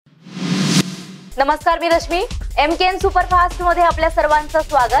नमस्कार, मी Rashmi. MKN superfast मध्ये आपल्या सर्वांचं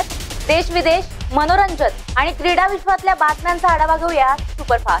स्वागत. देश विदेश, मनोरंजन आणि क्रीडा विश्वातल्या बातम्यांचा आढावा घेऊया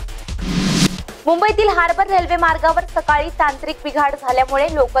सुपरफास्ट. मुंबईतील हार्बर रेल्वे मार्गावर सकाळी तांत्रिक बिघाड झाल्यामुळे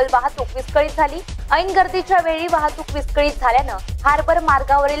लोकल वाहतूक विस्कळीत झाली. ऐन गर्दीच्या वेळी वाहतूक विस्कळीत झाल्यानं हार्बर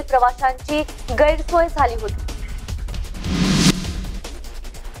मार्गावरील प्रवाशांची गैरसोय झाली होती.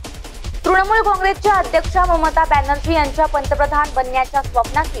 तृणमूल काँग्रेसच्या अध्यक्षा ममता बॅनर्जी यांच्या पंतप्रधान बनण्याच्या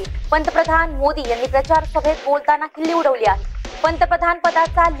स्वप्नाची पंतप्रधान मोदी यांनी प्रचार सभेत बोलताना खिल्ली उडवली आहे. पंतप्रधान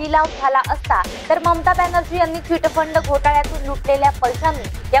पदाचा लिलाव झाला असता तर ममता बॅनर्जी यांनी चिटफंड घोटाळ्यातून लुटलेल्या पैशांनी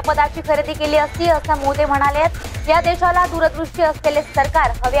या पदाची खरेदी केली असती, असं मोदी म्हणाले. या देशाला दूरदृष्टी असलेले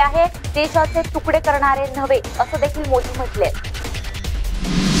सरकार हवे आहे, देशाचे तुकडे करणारे नव्हे, असं देखील मोदी म्हटले.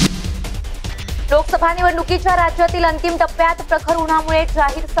 लोकसभा निवडणुकीच्या राज्यातील अंतिम टप्प्यात प्रखर उन्हामुळे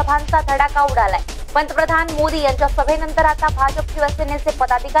जाहीर सभांचा धडाका उडालाय. पंतप्रधान मोदी यांच्या सभेनंतर आता भाजप शिवसेनेचे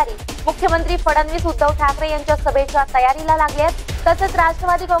पदाधिकारी मुख्यमंत्री फडणवीस उद्धव ठाकरे यांच्या सभेच्या तयारीला लागले आहेत. तसेच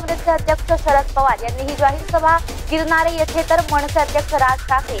राष्ट्रवादी काँग्रेसचे अध्यक्ष शरद पवार यांनी ही जाहीर सभा गिरणारे येथे तर मनसे अध्यक्ष राज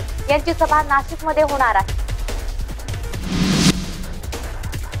ठाकरे यांची सभा नाशिकमध्ये होणार आहे.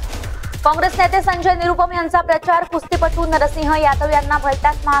 काँग्रेस नेते संजय निरुपम यांचा प्रचार कुस्तीपटू नरसिंह यादव यांना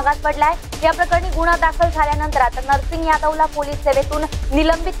भलत्याच महागात पडलाय. या प्रकरणी गुन्हा दाखल झाल्यानंतर आता नरसिंह यादवला पोलीस सेवेतून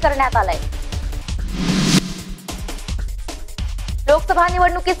निलंबित करण्यात आलंय. लोकसभा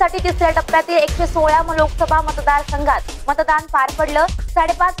निवडणुकीसाठी तिसऱ्या टप्प्यातील 116 लोकसभा मतदारसंघात मतदान पार पडलं.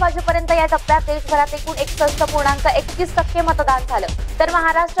 5:30 वाजेपर्यंत या टप्प्यात देशभरात एकूण 61.31% मतदान झालं, तर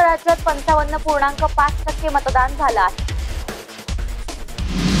महाराष्ट्र राज्यात 55.5% मतदान झालं आहे.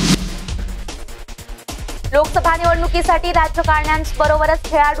 लोकसभा निवडणुकीसाठी राजकारण्यांबरोबरच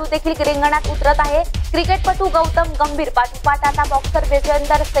खेळाडू देखील रिंगणात उतरत आहे. क्रिकेटपटू गौतम गंभीर पाठोपाठ आता बॉक्सर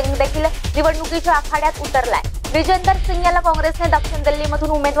विजेंदर सिंग देखील निवडणुकीच्या आखाड्यात उतरलाय. विजेंदर सिंग याला काँग्रेसने दक्षिण दिल्लीमधून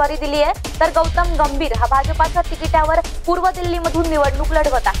उमेदवारी दिली आहे, तर गौतम गंभीर हा भाजपाच्या तिकिटावर पूर्व दिल्लीमधून निवडणूक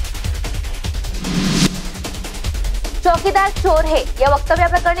लढवत आहे. चौकीदार चोर है या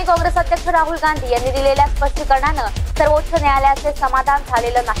वक्तव्याप्रकरणी काँग्रेस अध्यक्ष राहुल गांधी यांनी दिलेल्या स्पष्टीकरणानं सर्वोच्च न्यायालयाचे समाधान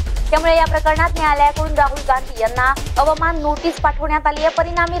झालेलं नाही. त्यामुळे या प्रकरणात न्यायालयाकडून राहुल गांधी यांना अवमान नोटीस पाठवण्यात आली आहे.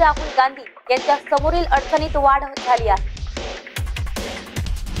 परिणामी राहुल गांधी यांच्या समोरील अडचणीत वाढ झाली आहे.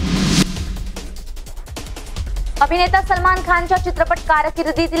 अभिनेता सलमान खानच्या चित्रपट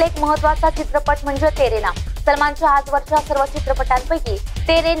कारकिर्दीतील एक महत्त्वाचा चित्रपट म्हणजे तेरे नाम. सलमानच्या आजवरच्या सर्व चित्रपटांपैकी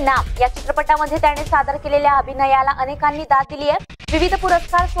तेरे नाम या चित्रपटामध्ये त्याने सादर केलेल्या अभिनयाला अनेकांनी दाद दिली आहे. विविध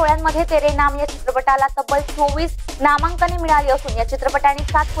पुरस्कार सोहळ्यांमध्ये तेरे नाम या चित्रपटाला तब्बल 24 नामांकने मिळाली असून या चित्रपटाने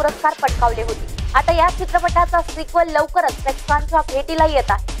 7 पुरस्कार पटकावले होते. आता या चित्रपटाचा सिक्वल लवकरच प्रेक्षकांच्या भेटीला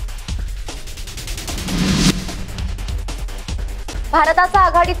येत आहे. भारताचा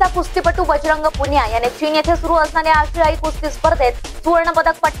आघाडीचा कुस्तीपटू बजरंग पुनिया याने चीन येथे सुरू असणाऱ्या आशियाई कुस्ती स्पर्धेत सुवर्ण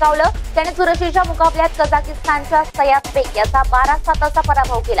पदक पटकावलं. त्याने चुरशीच्या मुकाबल्यात कझाकिस्तानच्या सयात बेक याचा 12-7 असा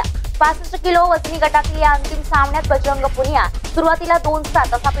पराभव केला. 65 किलो वजनी गटातील या अंतिम सामन्यात बजरंग पुनिया सुरुवातीला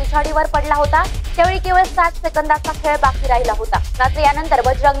 2-7 असा पिछाडीवर पडला होता. त्यावेळी केवळ 7 सेकंदाचा खेळ बाकी राहिला होता. मात्र यानंतर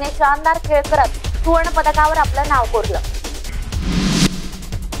बजरंगने शानदार खेळ करत सुवर्ण पदकावर आपलं नाव कोरलं.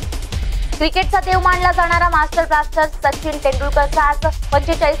 क्रिकेटचा देव मानला जाणारा मास्टर ब्लास्टर सचिन तेंडुलकरचा आज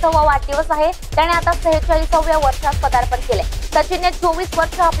 45वा वाढदिवस आहे. त्याने आता 46व्या वर्षात पदार्पण केले. सचिनने 24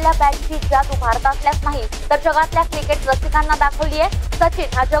 वर्ष आपल्या बॅटची जादू भारतातल्याच नाही तर जगातल्या क्रिकेट रसिकांना दाखवली आहे.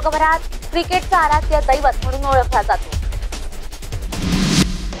 सचिन हा जगभरात क्रिकेटचा आराध्य दैवत म्हणून ओळखला जातो.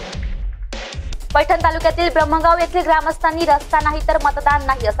 पैठण तालुक्यातील ब्रह्मगाव येथील ग्रामस्थांनी रस्ता नाही तर मतदान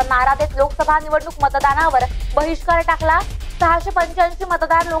नाही असा नारा देत लोकसभा निवडणूक मतदानावर बहिष्कार टाकला. 685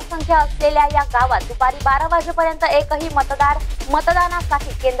 मतदार लोकसंख्या असलेल्या या गावात दुपारी 12 वाजेपर्यंत एकही मतदार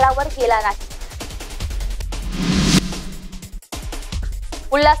मतदानासाठी केंद्रावर गेला नाही.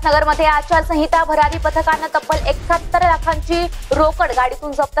 उल्हासनगरमध्ये आचारसंहिता भरारी पथकानं तब्बल 71 लाखांची रोकड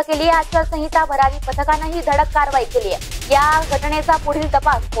गाडीतून जप्त केली आहे. आचारसंहिता भरारी पथकानं ही धडक कारवाई केली आहे. या घटनेचा पुढील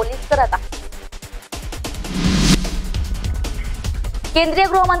तपास पोलीस करत आहेत. केंद्रीय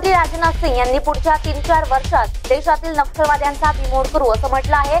गृहमंत्री राजनाथ सिंग यांनी पुढच्या 3-4 वर्षात देशातील नक्षलवाद्यांचा बिमोड करू असं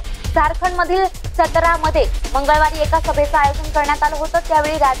म्हटलं आहे. झारखंडमधील चतरामध्ये मंगळवारी एका सभेचं आयोजन करण्यात आलं होतं.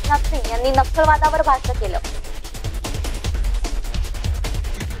 त्यावेळी राजनाथ सिंग यांनी नक्षलवादावर भाष्य केलं.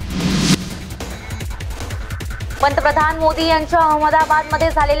 पंतप्रधान मोदी यांच्या अहमदाबादमध्ये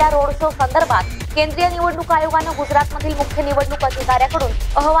झालेल्या रोड शो संदर्भात केंद्रीय निवडणूक आयोगानं गुजरातमधील मुख्य निवडणूक अधिकाऱ्याकडून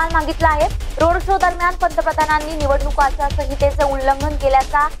अहवाल मागितला आहे. रोड शो दरम्यान पंतप्रधानांनी निवडणूक आचारसंहितेचे उल्लंघन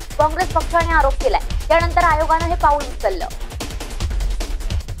केल्याचा काँग्रेस पक्षाने आरोप केलाय. त्यानंतर आयोगानं हे पाऊल उचललं.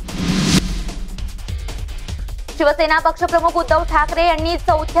 शिवसेना पक्षप्रमुख उद्धव ठाकरे यांनी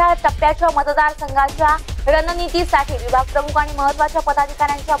चौथ्या टप्प्याच्या मतदारसंघाच्या रणनीतीसाठी विभाग प्रमुख आणि महत्त्वाच्या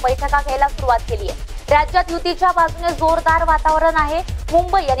पदाधिकाऱ्यांच्या बैठका घ्यायला सुरुवात केली आहे। राज्यात युतीच्या बाजूने जोरदार वातावरण आहे।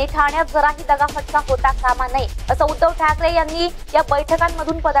 मुंबई आणि ठाण्यात जराही दगाफटका होता कामा नये असं उद्धव ठाकरे यांनी या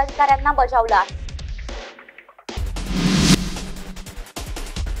बैठकांमधून पदाधिकाऱ्यांना बजावलं आहे।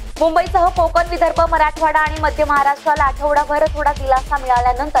 मुंबईसह कोकण, विदर्भ, मराठवाडा आणि मध्य महाराष्ट्राला आठवडाभर थोडा दिलासा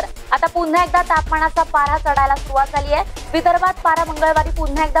मिळाल्यानंतर आता पुन्हा एकदा तापमानाचा पारा चढायला सुरुवात झाली आहे। विदर्भात पारा मंगळवारी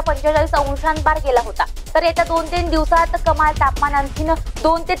पुन्हा एकदा 45 अंशांपार गेला होता, तर येत्या 2-3 दिवसात कमाल तापमान आणखीन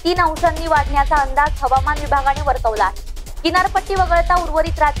 2 ते 3 अंशांनी वाढण्याचा अंदाज हवामान विभागाने वर्तवला आहे। किनारपट्टी वगळता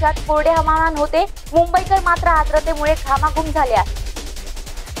उर्वरित राज्यात कोरडे हवामान होते। मुंबईकर मात्र आर्द्रतेमुळे घामाघूम झाले आहेत।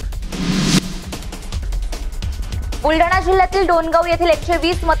 बुलढाणा जिल्ह्यातील डोणगाव येथील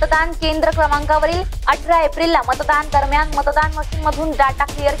 120 मतदान केंद्र क्रमांकावरील 18 एप्रिलला मतदान दरम्यान मतदान मशीनमधून डाटा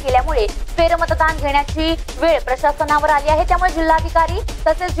क्लिअर केल्यामुळे फेरमतदान घेण्याची वेळ प्रशासनावर आली आहे। त्यामुळे जिल्हाधिकारी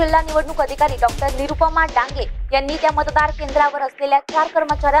तसेच जिल्हा निवडणूक अधिकारी डॉक्टर निरुपमा डांगे यांनी त्या मतदार केंद्रावर असलेल्या 4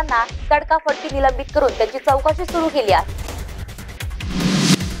 कर्मचाऱ्यांना तडकाफडकी निलंबित करून त्यांची चौकशी सुरू केली आहे।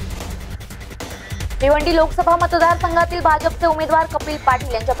 भिवंडी लोकसभा मतदारसंघातील भाजपचे उमेदवार कपिल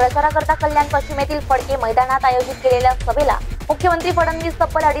पाटील यांच्या प्रचाराकरता कल्याण पश्चिम येथील फडके मैदानात आयोजित केलेल्या सभेला मुख्यमंत्री फडणवीस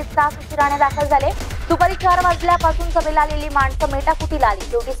तब्बल 2.5 तास उशिराने दाखल झाले। दुपारी 4 वाजल्यापासून सभेला आलेली माणसं मेटाकुटीला आली।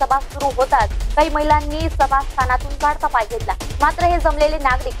 शेवटी सभा सुरू होताच काही महिलांनी सभास्थानातून काढता पाय घेतला। मात्र हे जमलेले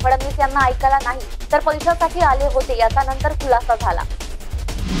नागरिक फडणवीस यांना ऐकायला नाही तर पैशासाठी आले होते याचा नंतर खुलासा झाला।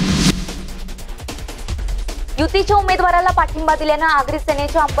 युतीच्या उमेदवाराला पाठिंबा दिल्यानं आगरी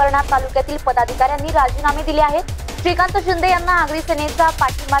सेनेच्या अंबरनाथ तालुक्यातील पदाधिकाऱ्यांनी राजीनामे दिले आहेत। श्रीकांत शिंदे यांना आगरी सेनेचा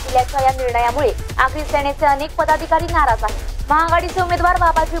पाठिंबा दिल्याच्या या निर्णयामुळे आगरी सेनेचे अनेक पदाधिकारी नाराज आहेत। महाआघाडीचे उमेदवार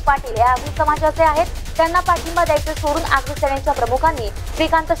बाबाजी पाटील हे आगरी समाजाचे आहेत, त्यांना पाठिंबा द्यायचे सोडून आगरी सेनेच्या प्रमुखांनी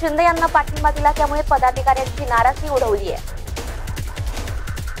श्रीकांत शिंदे यांना पाठिंबा दिला, त्यामुळे पदाधिकाऱ्यांची नाराजी उडवली आहे।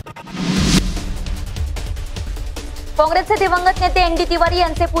 काँग्रेसचे दिवंगत नेते एनडी तिवारी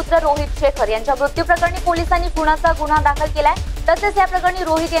यांचे पुत्र रोहित शेखर यांच्या मृत्यू प्रकरणी पोलिसांनी खुनाचा गुन्हा दाखल केलाय। तसेच या प्रकरणी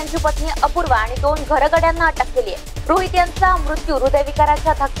रोहित यांची पत्नी अपूर्वा आणि 2 घरगड्यांना अटक केली आहे। रोहित यांचा मृत्यू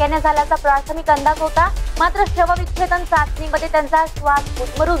हृदयविकाराच्या धक्क्याने झाल्याचा प्राथमिक अंदाज होता, मात्र शवविच्छेदन चाचणीमध्ये त्यांचा श्वास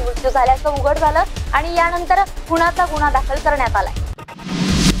गुदमरून मृत्यू झाल्याचं उघड झालं आणि यानंतर खुनाचा गुन्हा दाखल करण्यात आलाय।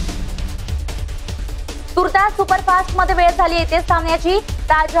 तुर्तास सुपरफास्ट मध्ये वेळ झाली येतेच थांबण्याची।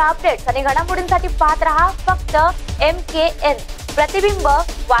 ताजा अपडेट्स आणि घडामोडींसाठी पाहत रहा फक्त MKN प्रतिबिंब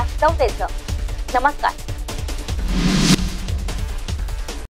वास्तवतेचं। नमस्कार।